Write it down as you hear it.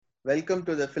Welcome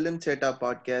to the Filmchetta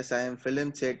Podcast. I am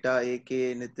Filmchetta,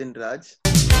 aka Nitin Raj.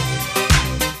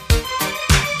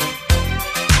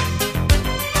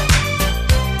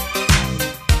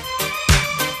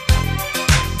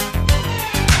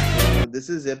 This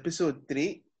is episode 3.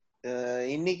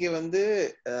 இன்னைக்கு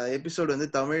episode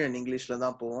Tamil and இங்கிலீஷ்ல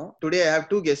தான் போவோம். Today I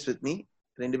have 2 guests with me.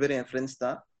 ரெண்டு பேரும் என் friends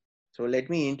தான். So let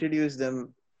me introduce them.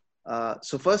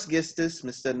 So first guest is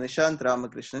Mr. Nishaanth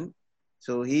Ramakrishnan.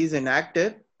 So he is an actor.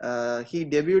 He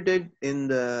debuted in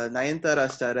the Nayanthara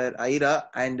starrer Aira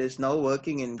and is now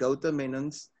working in Gautam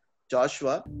Menon's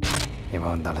Joshua.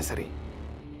 இவன் தானே சரி.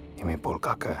 இவன் போல்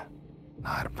காக்க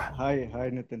நான் இருப்பேன். Hi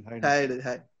Nitin.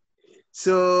 Hi.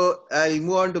 So I'll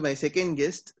move on to my second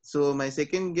guest. So my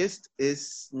second guest is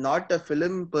not a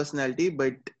film personality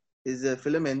but is a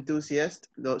film enthusiast.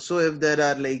 So if there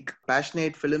are like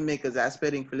passionate filmmakers,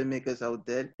 aspiring filmmakers out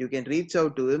there, you can reach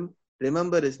out to him.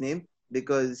 Remember his name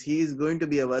because he is going to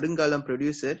be a Varungalam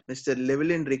producer, Mr.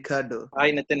 Llewlyn Ricardo. Hi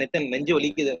Nitin, நெஞ்சு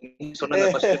வலிக்குது சொன்னத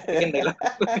first second dialogue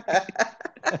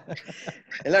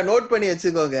எல்லாம் note பண்ணி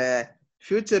வெச்சுக்கோங்க.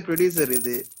 Future producer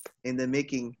இது in the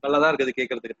making. நல்லா தான் இருக்குது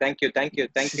கேக்குறதுக்கு.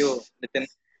 Thank you Nitin.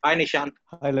 Hi Nishaanth.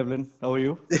 Hi Llewlyn, how are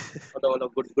you?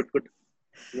 Hello, good.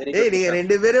 ஏய் நீங்க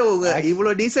ரெண்டு பேரும் இவ்ளோ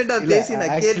டீசென்ட்டா பேசி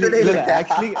நான் கேட்டதே இல்ல.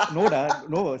 Actually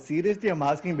no, seriously I'm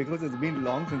asking because it's been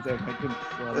long since I've met him.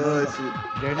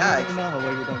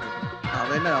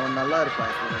 அவன் நல்லா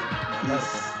இருப்பான்.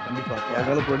 கண்டிப்பா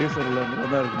வருங்கால ப்ரொடியூசர் இல்ல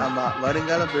நல்லா இருக்கு. ஆமா,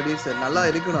 வருங்கால ப்ரொடியூசர் நல்லா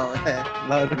இருக்கணும் அவன்.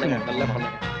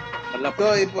 நல்லா பண்ணுங்க.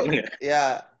 So இப்போ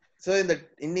so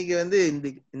இன்னைக்கு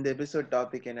இந்த எபிசோட்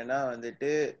டாபிக் என்னன்னா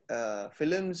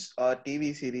films or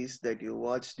TV series that you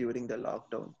watched during the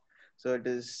lockdown. So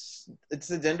it's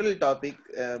a general topic,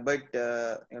 but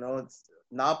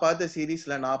நான் பார்த்த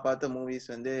சீரீஸ்ல நான் பார்த்த movies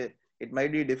it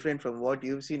might be different from what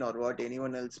you've seen or what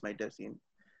anyone else might have seen.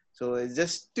 So it's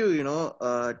just to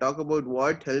talk about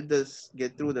what helped us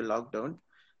get through the lockdown.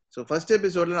 So first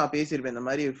episode la na pesirpen the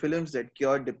mari films that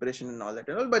cured depression and all that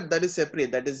and all, but that is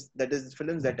separate. That is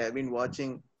films that I have been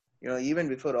watching even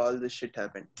before all this shit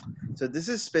happened. So this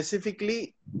is specifically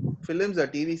films or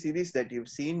TV series that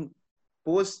you've seen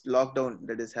post lockdown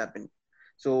that has happened.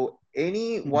 So any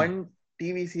one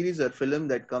TV series or film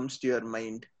that comes to your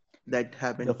mind that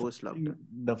happened post lockdown?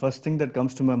 The first thing that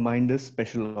comes to my mind is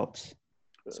Special Ops.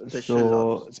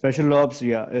 Special Ops,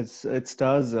 yeah, it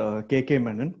stars KK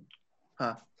Menon.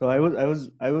 So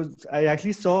I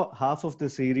actually saw half of the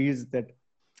series that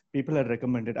people had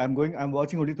recommended. I'm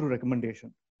watching only through recommendation.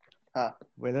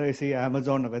 Whether I see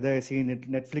Amazon or whether I see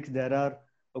Netflix, there are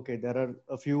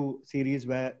a few series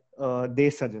where they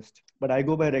suggest, but I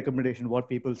go by recommendation, what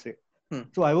people say.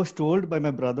 So I was told by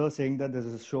my brother saying that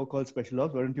there's a show called Special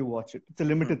Ops. Why don't you watch it? It's a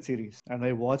limited series, and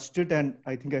I watched it, and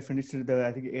I think I finished it.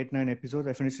 I think 8-9 episodes.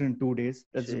 I finished it in 2 days.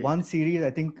 That's one series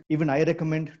I think even I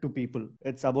recommend to people.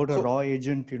 It's about a raw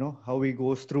agent, how he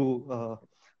goes through,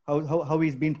 how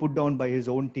he's been put down by his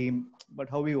own team, but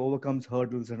how he overcomes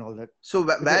hurdles and all that. So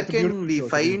where can we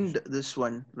find this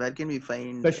one? Where can we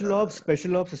find Special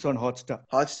Ops is on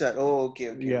Hotstar. Oh, okay.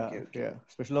 Yeah.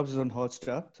 Special Ops is on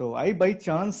Hotstar. So I by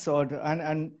chance saw it,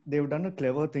 and they've done a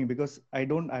clever thing because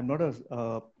I'm not a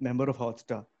member of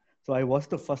Hotstar. So I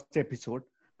watched the first episode.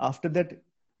 After that,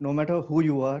 no matter who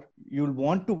you are, you'll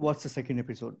want to watch the second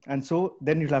episode, and so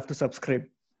then you'll have to subscribe.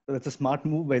 So that's a smart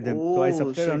move by them. So I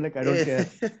subscribed. I'm like, I don't care.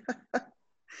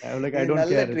 I don't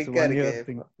care. It's a 1 year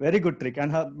thing. Very good trick.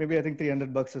 And maybe I think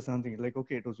 $300 or something. Like,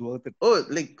 okay, it was worth it. Oh,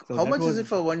 like so how much is it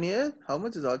for 1 year? How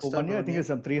much is Hotstar? 1 year, I think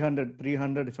it's some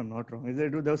 300 if I'm not wrong.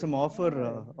 There was some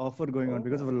offer going on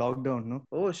because of a lockdown, no?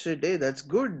 Oh shit, hey, that's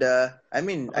good. I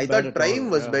mean, I thought Prime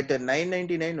was better.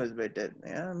 $9.99 was better.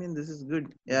 Yeah, I mean, this is good.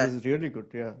 Yeah, this is really good.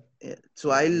 Yeah. So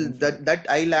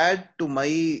I'll add to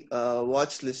my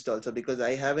watch list also because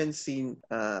I haven't seen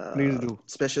Please do.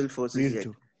 Special Forces Please yet.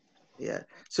 do. Yeah.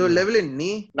 So Llewlyn,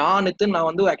 நான்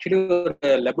actually ஒரு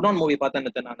Lebanon movie பார்த்தேன்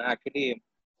நித்தின். நான் actually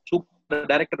super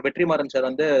director Vetrimaaran sir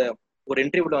ஒரு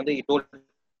இன்டர்வியூல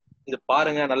இது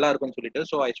பாருங்க நல்லா இருக்கும்னு சொல்லிட்டு.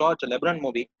 So I saw it's a Lebanon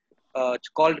movie.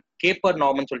 It's called Caper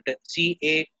Norman சொல்லிட்டு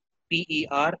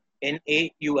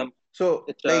CAPERNAUM. So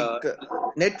it's like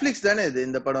Netflix தானே இது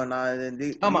இந்த படம்?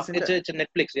 ஆமா, it's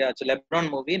Netflix. Yeah, it's a Lebanon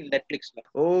movie in Netflix.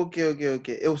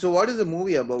 Okay. So what is the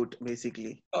movie about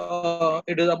basically?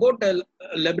 It is about a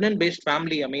Lebanon based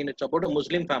family. I mean, it's about a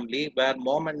Muslim family where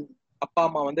mom and அப்பா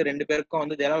அம்மா ரெண்டு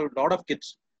பேருக்கும் there are a lot of kids.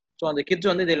 So அந்த kids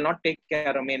they will not take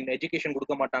care. I mean, education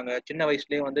கொடுக்க மாட்டாங்க. சின்ன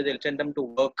வயசுலயே they'll send them to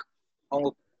work. அவங்க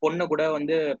பொண்ணு கூட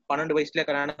 12 வயசுலயே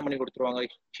கல்யாணம் பண்ணி கொடுத்துருவாங்க.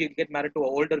 She'll get married to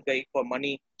an older guy for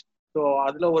money. So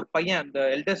அதுல ஒரு பையன், the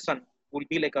eldest son will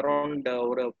be like around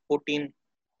ஒரு 14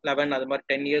 11 அது மாதிரி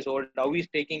 10 years old, how he's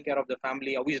taking care of the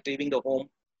family, how he's leaving the home,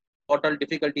 what all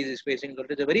difficulties he's facing. So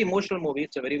it's a very emotional movie.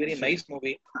 It's a very, very nice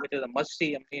movie. It is a must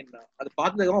see. I mean, அது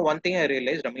பார்த்ததுக்கு one thing I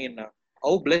realized, I mean,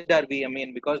 how blessed are we? I mean,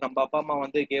 because நம்ம அப்பா அம்மா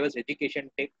வந்து gave us education,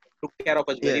 took care of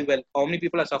us very well. How many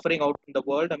people are suffering out in the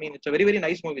world? I mean, it's a very, very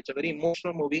nice movie. It's a very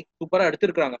emotional movie. Super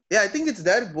எடுத்துருக்காங்க. Yeah, I think it's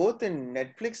there both in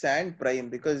Netflix and Prime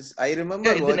because I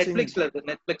remember watching.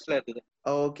 Netflixல இருக்குது.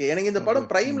 Okay, எனக்கு இந்த படம்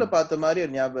Primeல பார்த்த மாதிரி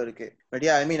ஒரு ஞாபகம் இருக்கு. But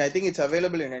yeah, I mean, I think it's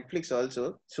available in Netflix also.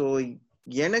 So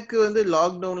எனக்கு வந்து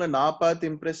லாக்டவுன்ல நான் பார்த்து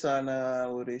இம்ப்ரெஸ் ஆன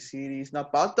ஒரு சீரிஸ் நான்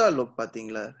பாத்தாலோக்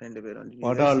பாத்தீங்களா ரெண்டு பேரும்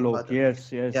பாத்தாலோக் எஸ்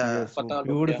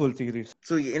பியூட்டிஃபுல் சீரிஸ்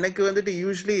சோ எனக்கு வந்துட்டு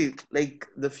usually like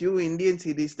the few Indian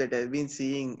series that I've been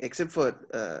seeing except for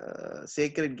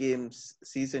Sacred Games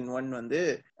season 1 வந்து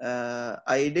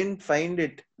I didn't find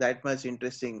it that much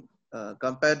interesting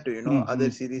compared to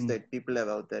other series that people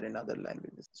have out there in other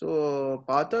languages. So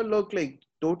Patalok like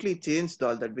totally changed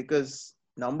all that because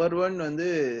number one வந்து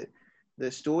the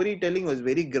storytelling was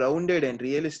very grounded and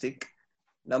realistic.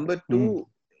 Number two,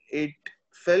 it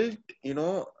felt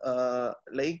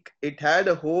like it had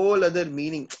a whole other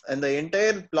meaning, and the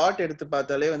entire plot eduthu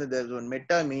paathale வந்து there's one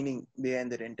meta meaning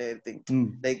behind that entire thing.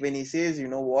 Like when he says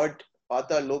what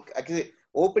Patalok, actually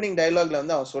opening dialogue la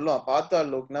வந்து அவன் சொல்லுவான்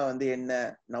Patalokna வந்து என்ன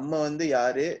நம்ம வந்து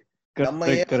யாரு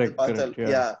நம்ம ஏன்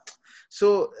பாத்தால் so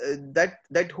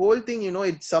that whole thing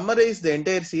it summarized the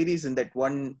entire series in that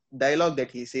one dialogue that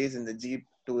he says in the jeep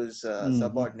to his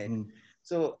subordinate.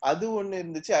 So adu one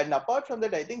irundhuchu, and apart from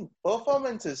that I think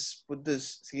performances put this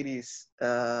series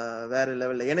வேற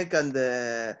level. எனக்கு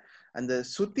அந்த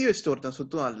சுத்தி வச்சிட்டு ஒருத்தன்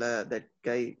சுத்துவான்ல that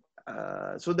guy,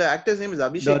 so the actor's name is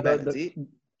Abhishek Banerjee.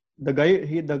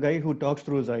 The guy who talks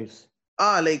through his eyes.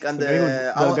 Like and the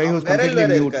guy who's completely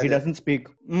mute. He doesn't speak.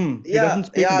 He doesn't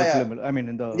speak in the film. I mean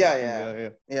in the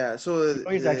so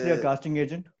he's actually a casting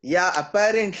agent.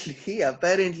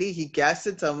 Apparently he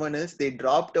casted someone else. They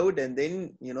dropped out and then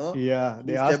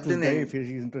they asked him if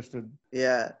he's interested.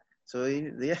 So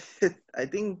I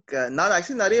think not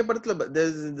actually nariya padathula, but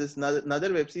there's this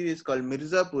another web series called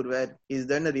Mirzapur where he's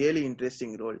done a really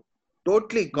interesting role,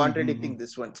 totally contradicting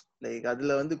this one. Like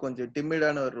adula vandu konjam timid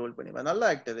ana or role panni nalla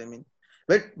actor. I mean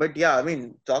but yeah, I mean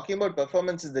talking about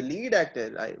performances, the lead actor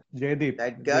Jaydeep,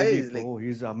 that guy Jaydeep, is like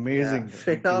he's amazing,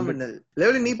 phenomenal.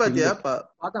 Llewlyn nee paathiya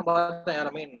paatha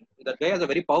I mean that guy has a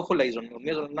very powerful eyes on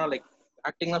me sonna, like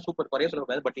acting na super pariya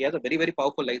solra, but he has a very, very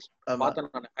powerful eyes. Paatha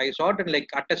I saw it in like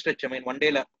at a stretch. I mean one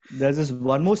day la there's this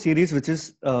one more series which is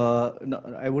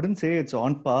I wouldn't say it's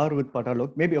on par with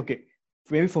Patalok. Maybe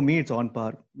for me it's on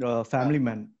par. Family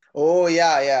Man. Oh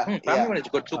yeah. Family Man is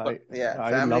good, super.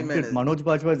 I loved it. Manoj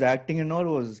Bajpayee's acting and all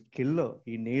was killer.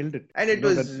 He nailed it. And it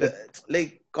was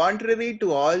like contrary to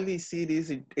all these series,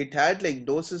 it had like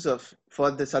doses of, for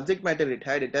the subject matter it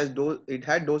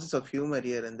had doses of humor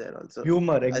here and there also.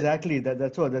 Humor, exactly.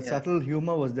 That's what the subtle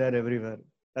humor was there everywhere.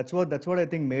 That's what I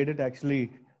think made it actually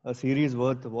a series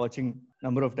worth watching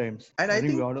number of times. And I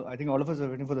think all of us are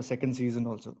waiting for the second season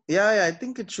also. Yeah, I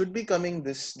think it should be coming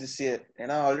this year.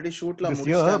 And I already shoot la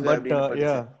mudichanga, but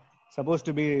supposed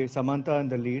to be Samantha in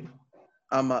the lead.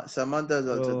 Samantha is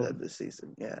also there this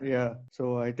season. So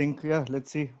I think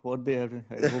let's see what they are.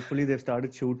 Hopefully they've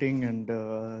started shooting. And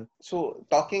so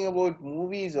talking about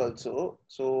movies also,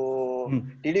 so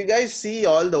did you guys see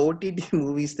all the OTT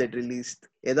movies that released?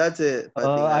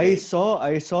 I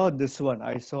saw this one.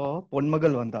 I saw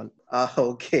Ponmagal Vandal.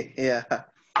 Okay.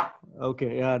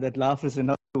 That laugh is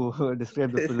enough to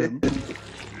describe the film.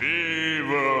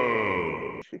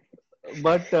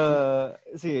 But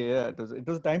see, it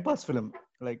was a time pass film.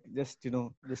 Like just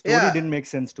the story didn't make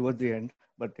sense towards the end,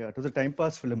 but it was a time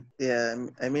pass film.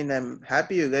 I mean, I'm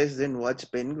happy you guys didn't watch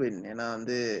Penguin.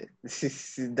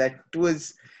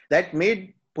 That made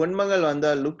Ponmagal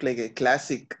Vandal look like a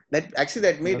classic.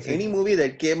 That made any movie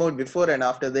that came out before and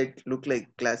after that look like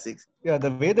classics.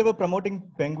 The way they were promoting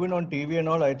Penguin on TV and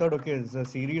all, I thought, okay, it's a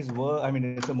series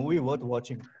it's a movie worth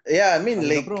watching. I mean,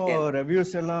 like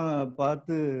reviews எல்லாம்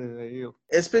பார்த்து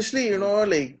especially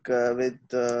with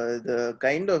the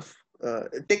kind of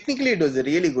technically it was a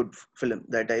really good film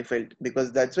that I felt,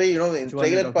 because that's why in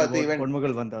trailer பார்த்து even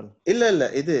Ponmagal Vandal இல்ல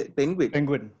இது Penguin.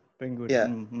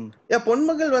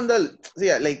 Ponmagal Vandal.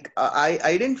 Like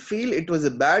I didn't feel it was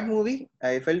a bad movie.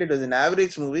 I felt it was an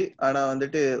average movie. Ana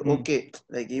vandittu okay,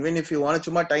 like even if you want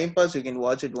chuma time pass you can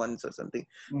watch it once or something.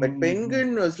 But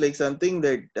Penguin was like something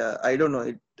that I don't know,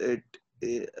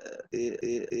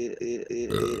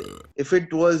 if it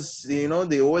was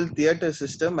the old theater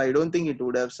system, I don't think it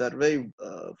would have survived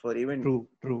for even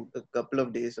true a couple of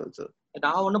days also.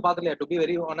 நான் ஒன்னும் பாக்கலையா, to be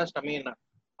very honest. I mean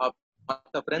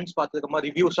மற்ற friends பார்த்ததுக்கு அப்புறமா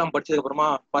reviews எல்லாம் படிச்சதுக்கு அப்புறமா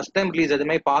first time release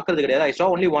எதுவுமே பாக்குறது கிடையாது. ஐ saw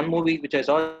only one movie which I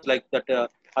saw like that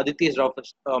Aditya's Office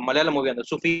Malayalam movie அந்த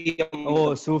Sufi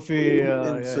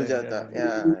Sujata.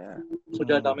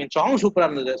 Sujata. I mean song சூப்பரா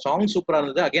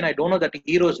இருந்தது. Again I don't know that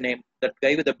hero's name, that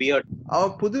guy with the beard.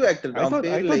 அவன் புது actor. I thought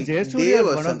Jayasuriya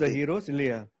is one of the heroes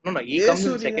இல்லையா? No, he comes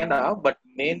in second half, but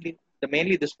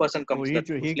mainly this person comes.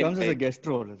 He comes as a guest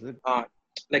role, is it?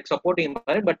 Like supporting,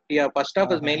 but yeah, first half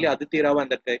is mainly Aditya Rao and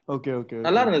that guy. Okay.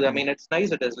 நல்லா இருந்தது. I mean it's nice.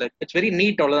 It is like it's very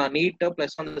neat. அவ்வளவுதான் neat.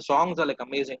 Plus on the songs are like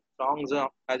amazing. Songs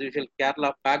as usual Kerala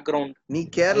background. நீ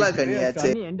கேரளா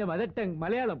கன்னியாச்சே. என்ற mother tongue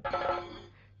Malayalam,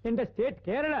 என்ற state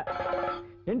Kerala,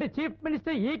 என்ற chief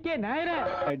minister ஈகே நாயரா.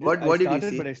 What did you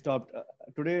see? But I stopped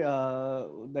today.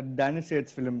 That Danish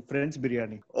States film French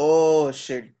Biryani. Oh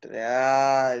shit.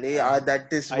 Yeah, that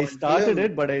is. I started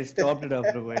it, but I stopped it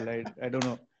after a while. I don't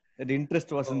know. The interest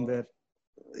wasn't there.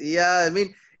 Yeah, I mean,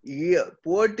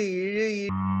 போட்டு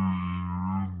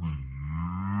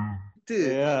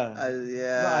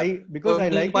because I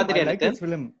like this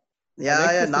film.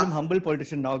 Yeah, Humble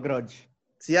Politician Nagraj.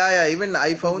 Yeah, even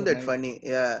I found that funny.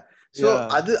 Yeah. So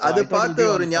அது பார்த்த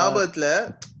ஒரு ஞாபகத்துல,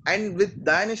 and with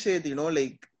Danish,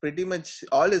 like pretty much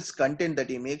all his content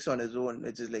that he makes on his own,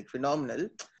 which is like phenomenal.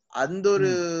 அந்த ஒரு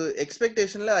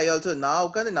எக்ஸ்பெக்டேஷன்ல I also நான்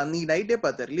உட்காந்து அன்னைக்கு நைட்டே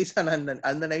பார்த்தேன். ரிலீஸ் ஆன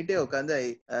அந்த நைட்டே உட்காந்து I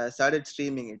started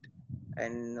streaming it.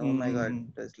 And oh my god,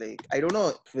 it was like I don't know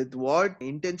with what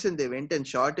intention they went and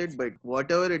shot it, but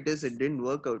whatever it is, it didn't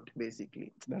work out basically.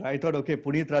 I thought, okay,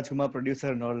 Puneeth Rajkumar producer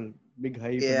and all, big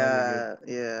hype.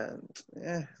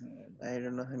 Yeah. I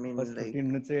don't know. I mean, first like 15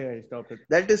 minutes I stopped it.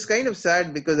 That is kind of sad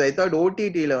because I thought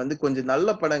OTT la வந்து கொஞ்சம்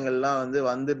நல்ல படங்கள்லாம் வந்து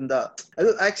வந்திருந்தா,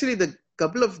 actually the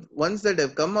couple of ones that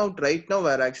have come out right now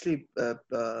are actually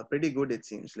pretty good, it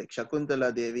seems, like Shakuntala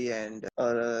Devi and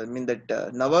I mean that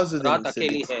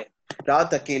Nawazuddin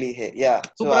Raat Akeli Hai. Yeah,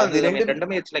 super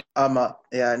ரெண்டுமே it's like ஆமா.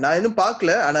 Yeah, நான் இன்னும்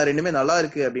பார்க்கல, ஆனா ரெண்டுமே நல்லா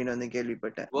இருக்கு அப்படின்னு வந்து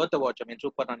கேள்விப்பட்டேன். worth a watch. I mean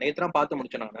super. நான் நேத்ரா பார்த்து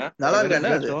முடிச்சேன். நல்லா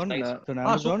இருக்கேனா அது?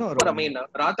 Super. I mean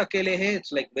Raat Akeli Hai,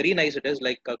 it's like very nice. It is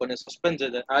like கொஞ்சம் suspense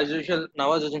இது. As usual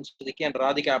Nawazuddin Siddiqui and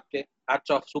Radhika Apte, hats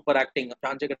off, super acting.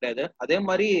 Chance கிடையாது. அதே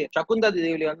மாதிரி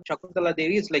Shakuntala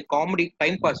Devi is like comedy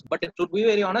time pass, but it should be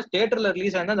very honest, theaterல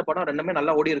release ஆனா அந்த படம் ரெண்டுமே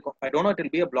நல்லா ஓடி இருக்கும். I don't know it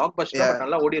will be a blockbuster, but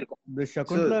நல்லா ஓடி இருக்கும். The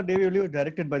Shakuntala Devi was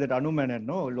directed by that Anu Menon,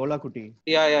 no? Lola Kuti.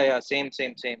 Yeah, same.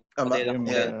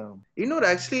 இன்னொரு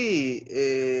actually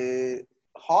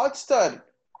Hotstar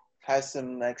has some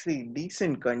actually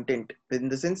decent content in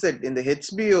the sense that in the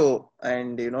HBO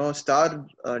and Star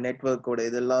network oda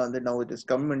idella and now it is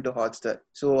come into Hotstar.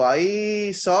 So I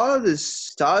saw this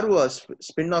Star Wars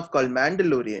spin-off called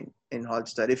Mandalorian in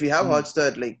Hotstar. If you have Hotstar,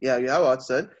 like you have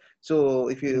Hotstar, so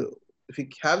if you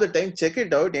have the time, check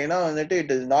it out.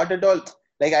 It is not at all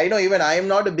like, I know even I am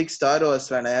not a big Star Wars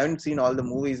fan. I haven't seen all the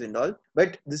movies and all, but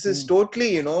this is totally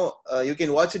you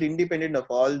can watch it independent of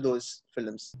all those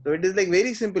films. So it is like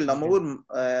very simple. நம்ம ஊர்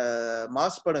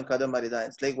mass படம் கதை மாதிரி தான்.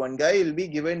 It's like one guy will be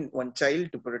given one child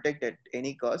to protect at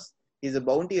any cost. He's a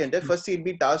bounty hunter. First he'll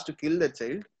be tasked to kill that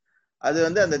child. அது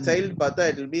வந்து அந்த child பார்த்தா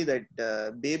it will be that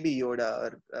baby Yoda,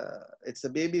 or it's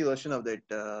a baby version of that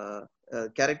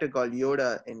character called Yoda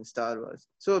in Star Wars.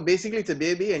 So basically it's a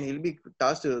baby and he'll be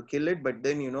tasked to kill it, but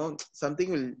then he'll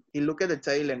look at the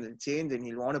child and it'll change and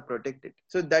he'll want to protect it.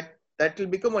 So that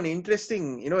will become an interesting,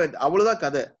 avulada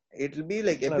kada. It will be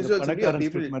like episodes will be of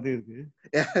people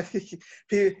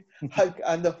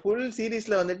and the full series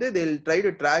la vandu they'll try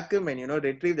to track him and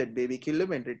retrieve that baby, kill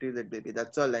him and retrieve that baby.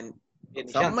 That's all. And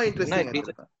some interesting.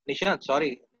 Nishaanth,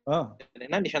 sorry,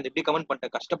 என்ன நிஷாந்த் இப்படி comment பண்ணிட்ட?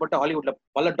 கஷ்டப்பட்டு ஹாலிவுட்ல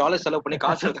பல dollar செலவு பண்ணி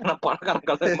காசு எடுத்தா பணக்காரன்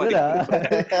கதை மாதிரி.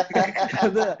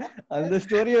 அந்த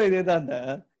ஸ்டோரியும் இதேதான்.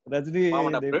 ரஜினி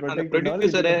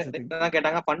ப்ரொடியூசர் என்ன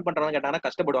கேட்டாங்க, ஃபன் பண்றாங்க கேட்டாங்கன்னா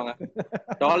கஷ்டப்படுவாங்க.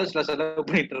 டாலர்ஸ்ல செலவு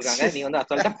பண்ணிட்டு இருக்காங்க, நீ வந்து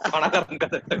அசல்ட்டா பணக்காரன்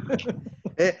கதை.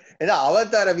 ஏதா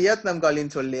அவதார வியட்நாம்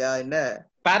காலின்னு சொல்லியா? என்ன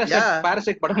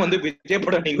பாரசைட் படம் வந்து விஜய்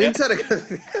படம். நீங்க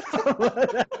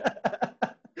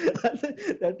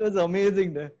that was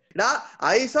amazing.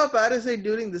 I saw Parasite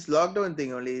during this lockdown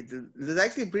thing only. It was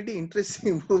actually a pretty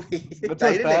interesting movie.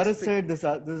 Parasite, this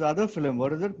other film,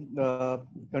 what is it?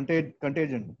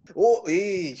 Contagion. Oh,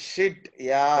 shit.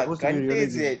 Yeah,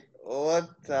 Contagion. What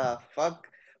the fuck?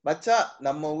 மச்சா,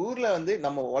 நம்ம ஊர்ல வந்து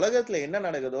நம்ம உலகத்துல என்ன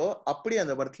நடக்குதோ அப்படி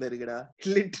அந்த படத்துல இருக்குடா.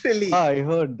 Literally. I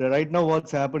heard right now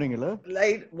what's happening, இல்ல?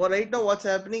 Right now what's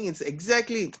happening is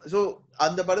exactly. So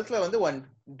அந்த படத்துல வந்து one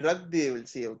drug they will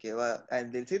say, okay, and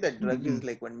they'll say that drug is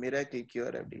like one miracle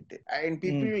cure அப்படின்ட்டு, and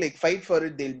people like fight for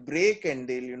it. They'll break and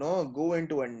they'll go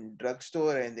into one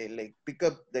drugstore and they'll like pick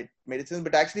up that medicine,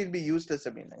 but actually it'll be useless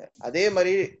அப்படின்னாங்க. அதே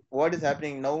மாதிரி what is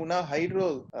happening now na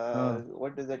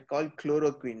what is that called,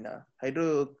 chloroquine,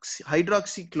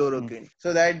 hydroxychloroquine. So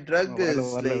that drug is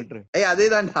like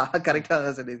அதேதான்டா, கரெக்ட்டா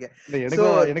தான் சொல்லிருக்கேன்.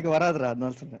 எனக்கு வராதுடா,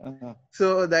 அதனால சொன்னேன். So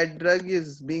that drug is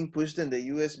being pushed in the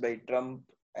US by Trump,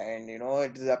 and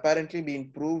it is apparently been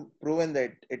proven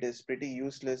that it is pretty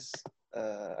useless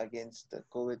against the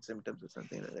COVID symptoms or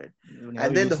something like that.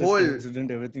 And then the whole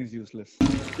everything is useless.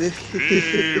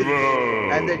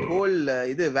 And that whole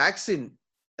vaccine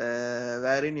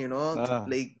wherein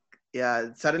like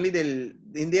suddenly they'll,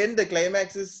 in the end the climax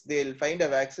is they'll find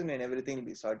a vaccine and everything will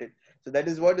be sorted. So that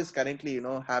is what is currently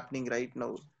happening right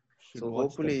now. So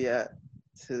hopefully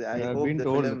So I hope been the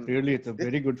told film, really it's a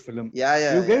very good film. Yeah.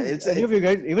 You guys, any of you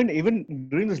guys, even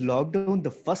during this lockdown,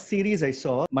 the first series I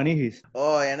saw, Money Heist.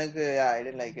 Oh, எனக்கு I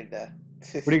didn't like it.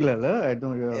 பிடிக்கல. I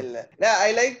don't know. Yeah,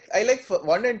 I like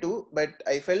 1 and 2, but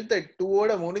I felt that 2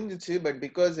 oda முடிஞ்சிச்சு, but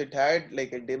because it had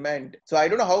like a demand. So I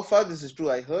don't know how far this is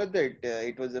true. I heard that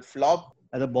it was a flop.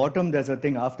 At the bottom there's a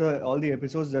thing, after all the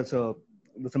episodes there's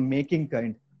a making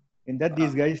kind. In that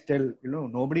these guys tell,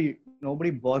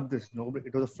 nobody bought this,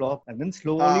 it was a flop, and then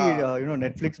slowly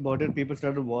Netflix bought it, people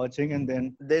started watching, and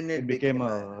then it became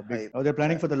a big. Now they're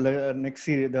planning for the next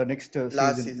series, the next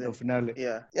season, the finale.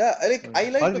 I like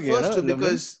the first two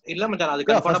because illa machan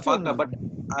adukku confirm paakla, but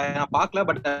நான் பார்க்கல,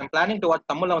 but I am planning to watch.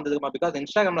 தமிழ்ல வந்ததுமா, because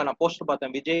இன்ஸ்டாகிராம்ல நான் post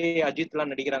பார்த்தேன், விஜய் அஜித் எல்லாம்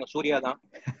நடிக்கிறாங்க, சூர்யா தான்.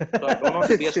 So I don't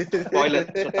want to be a spoiler.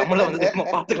 So தமிழ்ல வந்ததுமா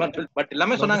பாத்துக்கலாம், பட்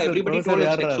எல்லாமே சொன்னாங்க everybody told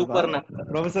it's like சூப்பர்னா.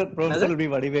 Professor will be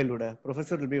வடிவேலுடா.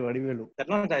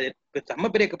 செம்ம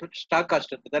பெரிய ஸ்டார்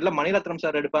காஸ்ட். இதெல்லாம் மணிரத்னம்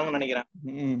சார் எடுப்பாங்கன்னு நினைக்கிறேன்.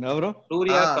 அவரும்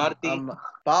சூர்யா, கார்த்தி,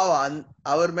 பாவம்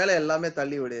அவர் மேல எல்லாமே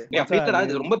தள்ளி விடு.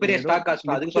 அது ரொம்ப பெரிய ஸ்டார்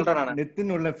காஸ்ட், அதுக்கு சொல்றேன் நான்.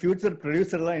 நித்தின் உள்ள ஃபியூச்சர்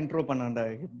ப்ரொடியூசர் எல்லாம் இன்ட்ரோ பண்ணான்டா,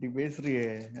 இப்படி பேசுறியே.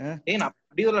 நான்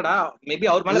அப்படி சொல்லடா, மேபி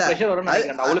அவர் மேல பிரஷர் வரும்னு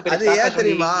நினைக்கிறேன். அவ்வளவு பெரிய ஸ்டார் காஸ்ட்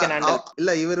தெரியுமா? இல்ல,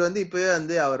 இவர் வந்து இப்பவே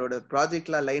வந்து அவரோட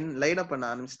ப்ராஜெக்ட்ல லைன் அப் பண்ண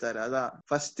ஆரம்பிச்சிட்டாரு. அதான்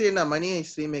ஃபர்ஸ்ட் என்ன மணி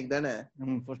ஹைஸ்ட் ரீமேக் தானே?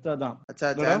 ஃபர்ஸ்ட் அதான். அச்சா,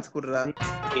 சான்ஸ் குடுறா.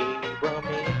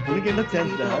 உனக்கு என்ன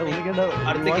சான்ஸ்டா? உனக்கு என்ன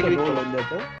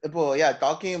இப்போ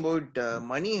டாக்கிங் அபௌட்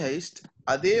மணி ஹைஸ்ட்,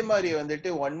 அதே மாதிரி வந்துட்டு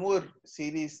one more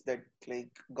series that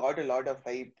like got a lot of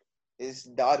hype is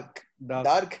Dark.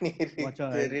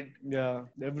 Yeah,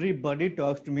 everybody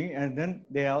talks to me, and then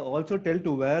they also tell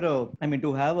to wear to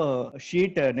have a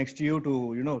sheet next to you to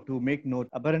to make note.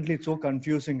 Apparently it's so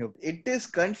confusing. It is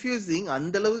confusing,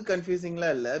 andalavu confusing la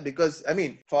illa, because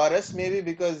for us maybe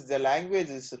because the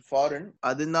language is foreign,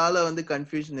 adunala vandu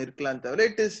confusion irukkalam thavara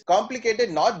it is complicated,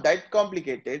 not that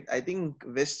complicated. I think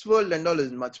Westworld and all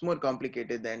is much more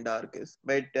complicated than Dark is,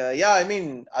 but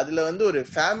adula vandu ஒரு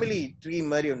family tree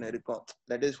மாதிரி ஒன்னு இருக்கும்,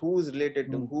 that is who is related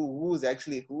to who is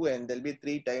actually who, and there'll be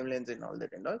 3 timelines and all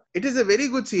that and all. It is a very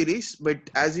good series, but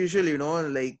as usual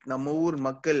like நம்ம ஊர்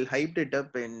மக்கள் hyped it up,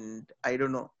 and I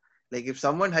don't know, like if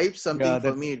someone hypes something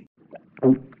for me,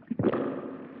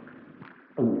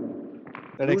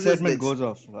 that excitement goes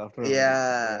off after.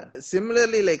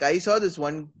 Similarly, like I saw this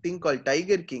one thing called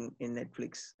Tiger King in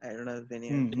Netflix. I don't know if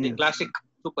any classic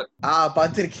super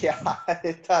பாத்திருக்கியா?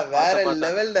 வேற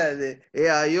level தான் அது.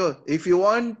 ஐயோ, if you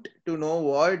want to know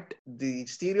what the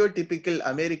stereotypical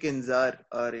Americans are,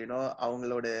 or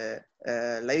அவங்களோட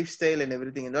lifestyle and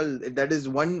everything and all, that is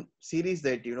one series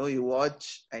that you watch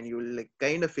and you will like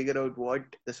kind of figure out what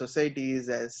the society is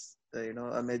as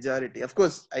a majority. Of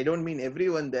course I don't mean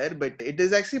everyone there, but it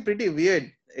is actually pretty weird.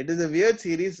 It is a weird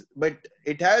series, but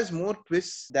it has more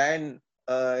twists than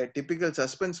a typical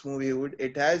suspense movie would.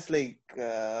 It has like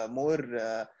more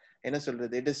என்ன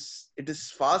சொல்றது, it is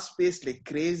fast paced, like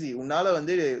crazy. உன்னால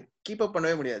வந்து keep up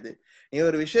பண்ணவே முடியாது. நீ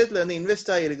ஒரு விஷயத்துல வந்து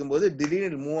இன்வெஸ்ட் ஆகி இருக்கும்போது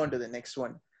திடீர்னு move on to the next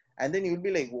one, and then you'll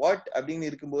be like what அப்படின்னு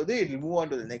இருக்கும்போது it will move on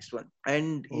to the next one, and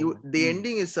the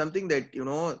ending is something that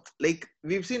like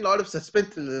we've seen a lot of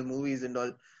suspense movies and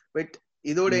all, but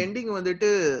இதோட ending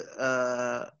வந்துட்டு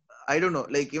I don't know,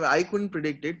 like I couldn't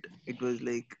predict it. It was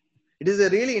like, it is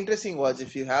a really interesting watch.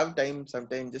 If you have time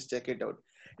sometime, just check it out.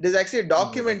 It is actually a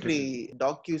documentary,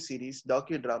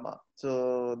 docudrama. So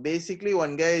basically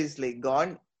one guy is like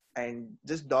gone and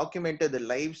just documented the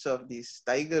lives of these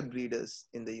tiger breeders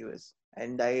in the US.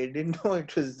 And I didn't know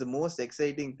it was the most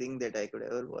exciting thing that I could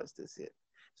ever watch this year.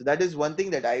 So that is one thing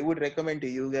that I would recommend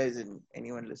to you guys and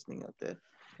anyone listening out there.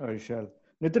 I shall.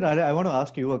 Nitin, I want to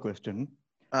ask you a question.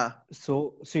 So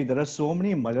see, there are so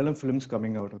many Malayalam films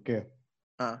coming out, okay?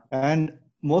 And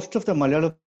most of the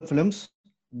Malayalam films,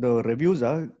 the reviews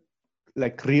are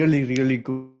like really, really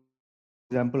good. For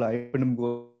example,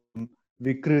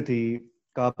 Vikruthi,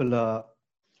 Kapila,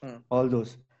 all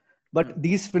those. But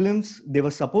these films, they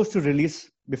were supposed to release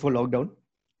before lockdown,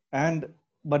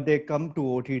 but they come to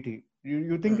OTT.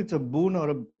 You think it's a boon or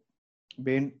a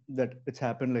bane that it's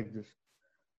happened like this?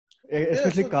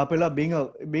 Especially Kapila being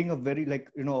a very, like,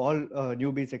 all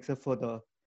newbies except for the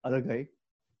other guy,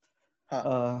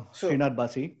 Srinath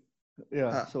Basi.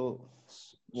 Yeah. So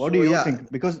what do you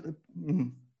think? Because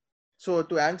so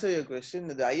to answer your question,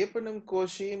 the Ayyappanam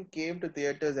Koshiyam came to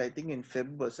theaters, I think, in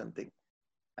Feb or something.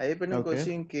 Ayyappanam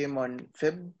Koshiyam came on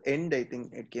Feb end, I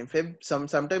think it came.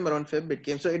 Sometime around Feb it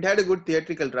came. So it had a good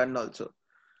theatrical run also.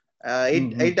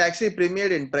 It actually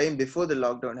premiered in Prime before the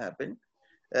lockdown happened.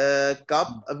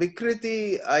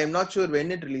 Vikruthi, I am not sure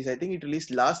when it released. I think it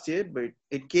released last year, but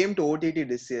it came to OTT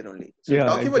this year only. So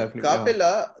talking about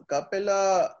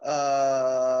Kapila,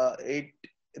 it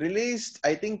released,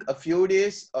 I think, a few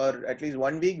days or at least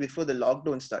 1 week before the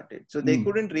lockdown started. So they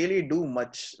couldn't really do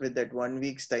much with that 1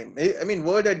 week's time. I mean,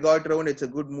 word had got around, it's a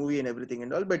good movie and everything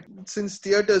and all, but since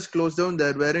theaters closed down,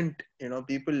 there weren't,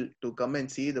 people to come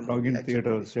and see the movie.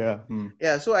 Theaters, yeah.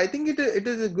 So I think it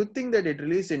is a good thing that it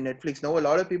released in Netflix. Now a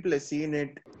lot of people have seen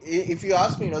it. If you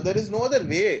ask me, there is no other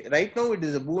way. Right now it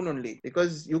is a boon only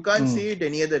because you can't see it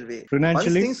any other way.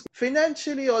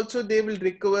 Financially also they will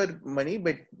recover money,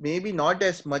 but maybe not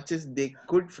as much as they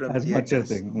could from as theaters. Much as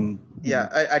they yeah,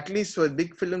 at least for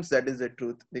big films, that is the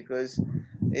truth. Because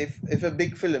if a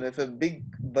big big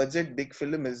budget big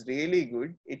film is really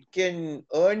good, it can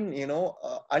earn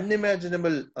unimaginable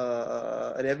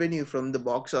revenue from the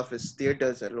box office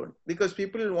theaters alone, because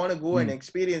people want to go and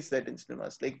experience that in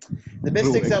cinemas. Like the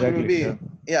best example will be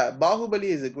Bahubali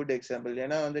is a good example.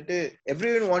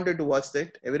 Everyone wanted to watch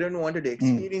that, everyone wanted to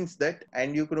experience that,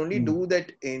 and you could only do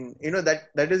that in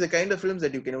that is the kind of films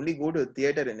that you can only go to a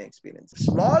theater and experience.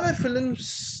 Smaller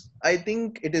films, I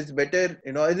think it is better,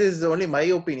 it is only my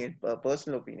opinion,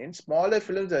 personal opinion. Smaller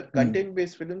films are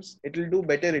content-based films. It will do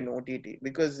better in OTT,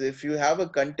 because if you have a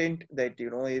content that,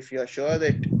 if you are sure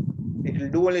that it will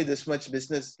do only this much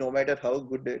business, no matter how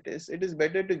good it is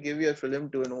better to give your film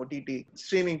to an OTT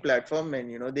streaming platform,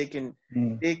 and, they can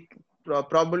take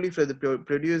probably for the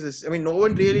producers. I mean, no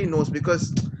one really knows,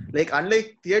 because like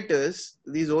unlike theaters,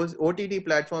 these OTT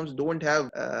platforms don't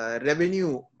have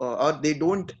revenue, or they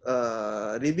don't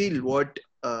reveal what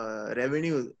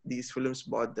revenue these films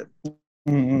bought them.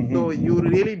 So you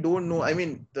really don't know. I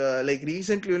mean, like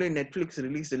recently only Netflix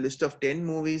released a list of 10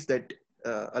 movies that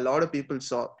a lot of people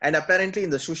saw, and apparently in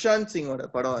the Nishaanth Singh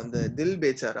padam, the Dil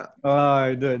Bechara.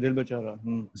 Dil Bechara.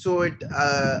 So it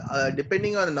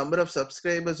depending on the number of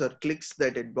subscribers or clicks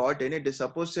that it brought in, it is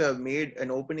supposed to have made an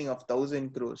opening of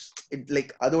 1,000 crores. It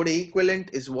like adoda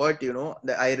equivalent is what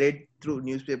that I read through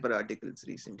newspaper articles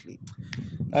recently.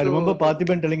 I remember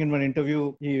Parthiban telling in one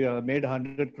interview he made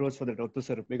 100 crores for the Dr.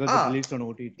 Sir because it released on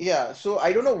OTT. Yeah, so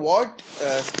I don't know what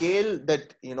scale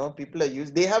that people are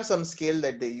used. They have some scale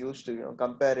that they use to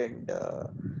compare and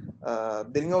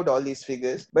bring out all these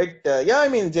figures. But I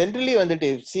mean, generally when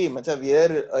they see, we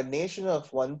are a nation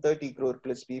of 130 crore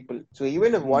plus people. So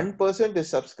even if 1% is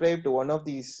subscribed to one of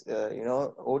these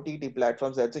OTT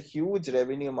platforms, that's a huge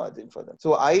revenue margin for them.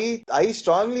 So I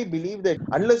strongly believe that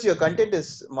unless your content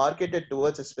is marketed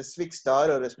towards a specific star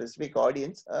or a specific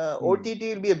audience, OTT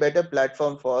will be a better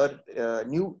platform for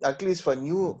at least for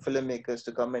new filmmakers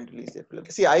to come and release their film.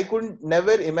 See, I could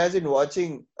never imagine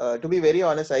watching, to be very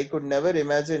honest, I could never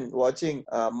imagine watching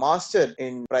Master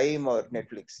in Prime or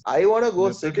Netflix. I want to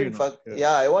go sit in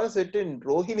I want to sit in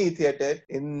Rohini Theatre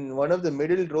in one of the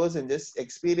middle rows and just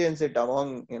experience it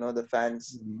among the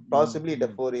fans, possibly at a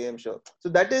 4 a.m. show. So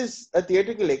that is a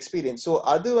theatrical experience. So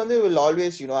adu will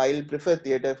always, I'll prefer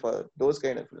theater for those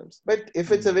kind of films. But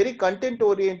if it's a very content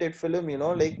oriented film,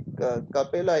 like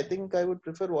Kapila, I think I would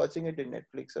prefer watching it in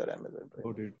Netflix or Amazon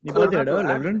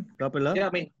Prime. Kapila? Yeah,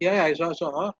 I mean, I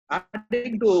saw.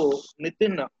 Adding to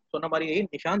Nitin,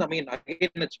 Nishaanth, I mean, again,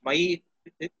 it's my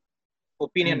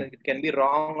opinion. It can be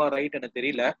wrong or right, and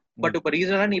it's but for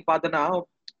reason,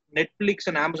 Netflix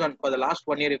and Amazon for the last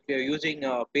 1 year, if you're using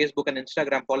Facebook and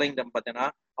Instagram, following them,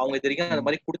 அவங்க இது வரைக்கும் அந்த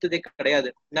மாதிரி கொடுத்ததே கிடையாது.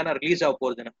 என்னன்னா release ஆக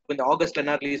போகுதுன்னு, இந்த ஆகஸ்ட்ல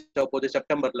என்ன ரிலீஸ் ஆக போகுது,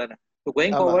 செப்டம்பர்ல. So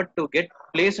going forward to get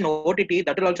place in OTT,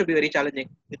 that will also be very challenging.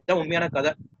 இதுதான் உண்மையான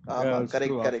கதை.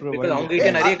 Correct. Because அவங்க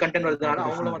கிட்ட நிறைய கண்டென்ட் வருதுனால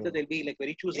அவங்களும் வந்து they'll be like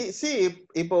very choosy. See,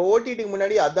 இப்போ OTT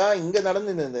முன்னாடி அதான் இங்க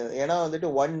நடந்துருந்தது. ஏன்னா வந்துட்டு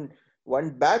one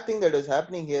bad thing that was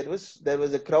happening here was there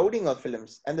was a crowding of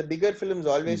films, and the bigger films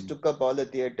always took up all the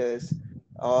theaters,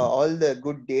 all the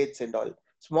good dates and all.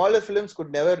 Smaller films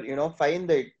could never find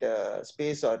that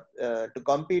space or to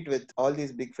compete with all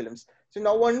these big films. So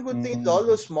now one good thing is all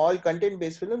those small content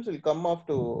based films will come off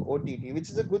to OTT, which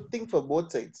is a good thing for both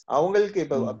sides. அவங்களுக்கு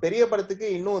இப்ப பெரிய படத்துக்கு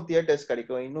இன்னும் theatres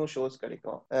கிடைக்கும், இன்னும் shows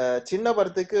கிடைக்கும். சின்ன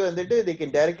படத்துக்கு வந்துட்டு they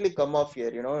can directly come off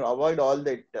here, you know, avoid all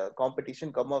that competition,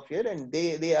 come off here and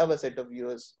they have a set of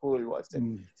viewers who will watch it.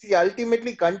 See,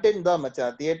 ultimately content தான்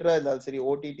மச்சான். தியேட்டரா இருந்தாலும் சரி,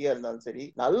 OTT-ஆ இருந்தாலும் சரி,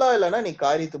 நல்லா இல்லனா நீ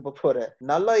காரி துப்ப போற,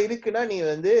 நல்லா இருக்குனா நீ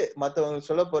வந்து மத்தவங்க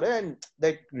சொல்ல போற, and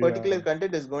that particular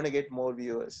content is going to get more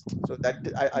viewers. So that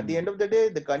at the end of the day,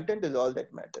 the content is all that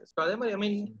matters. So I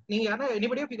mean,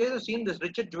 anybody of you guys have seen this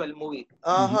Richard Jewell movie?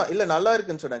 இல்ல நல்லா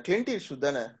இருக்குன்னு சொன்னா Clint Eastwood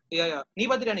தானே? Yeah. நீ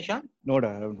பாத்தியா Nishanth? No,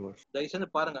 I haven't watched. தயவுசெய்து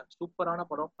பாருங்க, சூப்பரான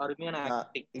படம், அருமையான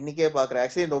ஆக்டிங். இன்னைக்கே பாக்குறேன்.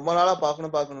 ஆக்சுவலி ரொம்ப நாளா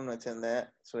பார்க்கணும்னு வச்சிருந்தேன்.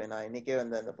 சோ நான் இன்னைக்கே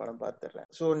வந்து அந்த படம் பார்த்துறேன்.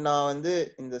 சோ நான் வந்து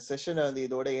இந்த செஷனை வந்து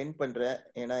இதோட எண்ட் பண்றேன்.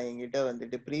 ஏன்னா என்கிட்ட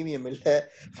வந்துட்டு பிரீமியம் இல்ல,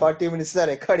 40 minutes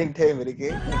தான் ரெக்கார்டிங் டைம் இருக்கு.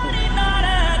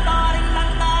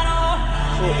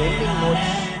 So ending notes.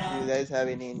 You guys have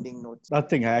any ending notes?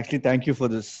 Nothing. I actually thank you for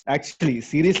this. Actually,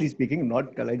 seriously speaking, not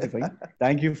collectively.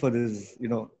 Thank you for this,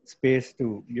 space to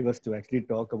give us to actually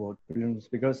talk about films,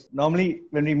 because normally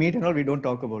when we meet and all, we don't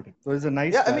talk about it. So it's a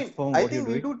nice platform. I think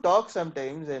we do talk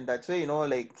sometimes, and that's why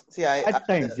at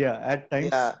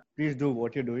times, please do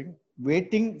what you're doing.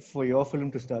 Waiting for your film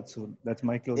to start soon. That's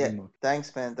my closing note. Thanks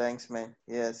man.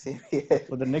 Yeah, same here.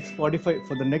 For the next 45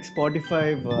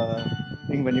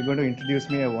 thing, when you're going to introduce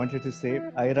me, I want you to say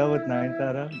Airavat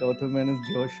Nayanthara, Gautam Menon,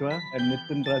 Joshua, and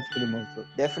Nitin Raj film also.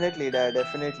 Definitely.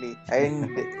 And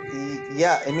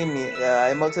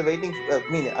I'm also waiting.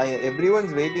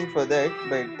 Everyone's waiting for that,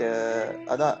 but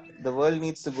the world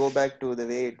needs to go back to the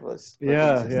way it was.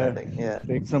 Yeah.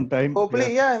 Take some time. Hopefully,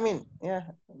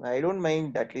 I don't mind.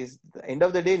 At least the end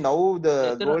of the day, now the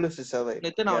goal is to survive.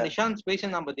 Nitin, Nishaanth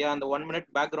பேசினா பாத்தியா அந்த 1 minute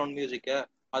background music,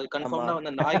 அது கன்ஃபார்மா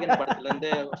வந்து நாயகன் படத்துல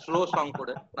இருந்து slow song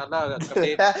போடு, நல்லா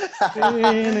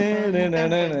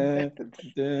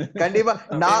கண்டிப்பா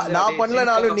நான்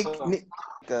பண்ணலனாலும்.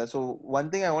 So one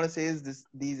thing I want to say is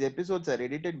these episodes are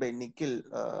edited by Nikhil,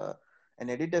 an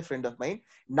editor friend of mine.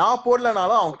 நான்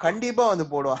போடலனாலும் அவன் கண்டிப்பா வந்து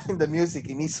போடுவான் இந்த மியூசிக்.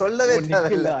 நீ சொல்லவே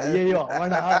தேவையில்ல. ஐயோ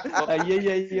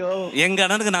எங்க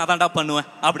அண்ணனுக்கு நான் தான்டா பண்ணுவேன்,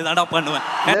 அப்படிதான்டா பண்ணுவேன்.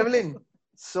 லெவலின்,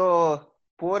 சோ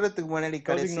போறதுக்கு முன்னாடி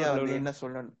கடைசியா வந்து என்ன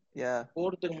சொல்லணும்?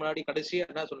 போறதுக்கு முன்னாடி கடைசியா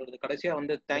என்ன சொல்றது? கடைசியா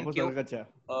வந்து thank you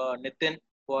Nitin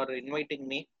for inviting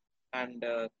me, and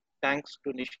thanks to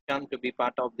Nishaanth to be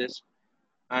part of this,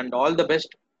 and all the best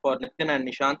for Nitin and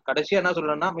Nishaanth. கடைசியா என்ன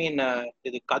சொல்லணும்னா,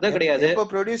 இது கதை கிடையாது, எப்ப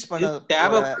ப்ரொடியூஸ்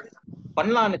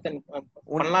பண்ணலாம் Nitin,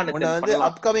 பண்ணலாம் Nitin. வந்து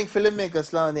அப்கமிங் ஃபிலிம்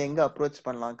மேக்கர்ஸ்லாம் வந்து எங்க அப்ரோச்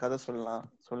பண்ணலாம், கதை சொல்லலாம்,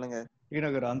 சொல்லுங்க.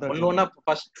 ஒண்ணு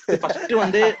ஃபர்ஸ்ட்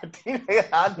வந்து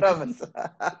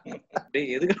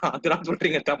எதுக்கு ஆந்திரா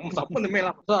சொல்றீங்க, சம்பந்தமே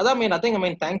இல்ல. சோ அதான்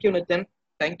thank you Nitin,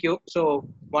 thank you. So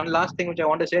one last thing which I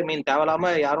want to say, தேவலாம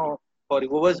யாரும் for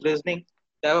whoever's listening,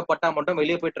 தேவைப்பட்டா மட்டும்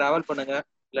வெளியே போய் டிராவல் பண்ணுங்க,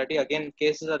 இல்லாட்டி again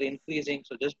cases are increasing,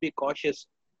 so just be cautious.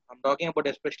 I'm talking about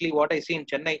especially what I see in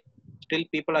Chennai. Still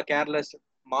people are careless,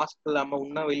 mask இல்லாம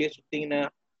உன்ன வெளியே சுத்தின்னு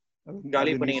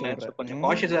ஜாலி பண்ணிக்கின்னு, so கொஞ்சம்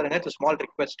cautious ஆ இருங்க. It's a small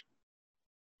request.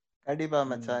 கண்டிப்பா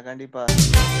மச்சான், கண்டிப்பா.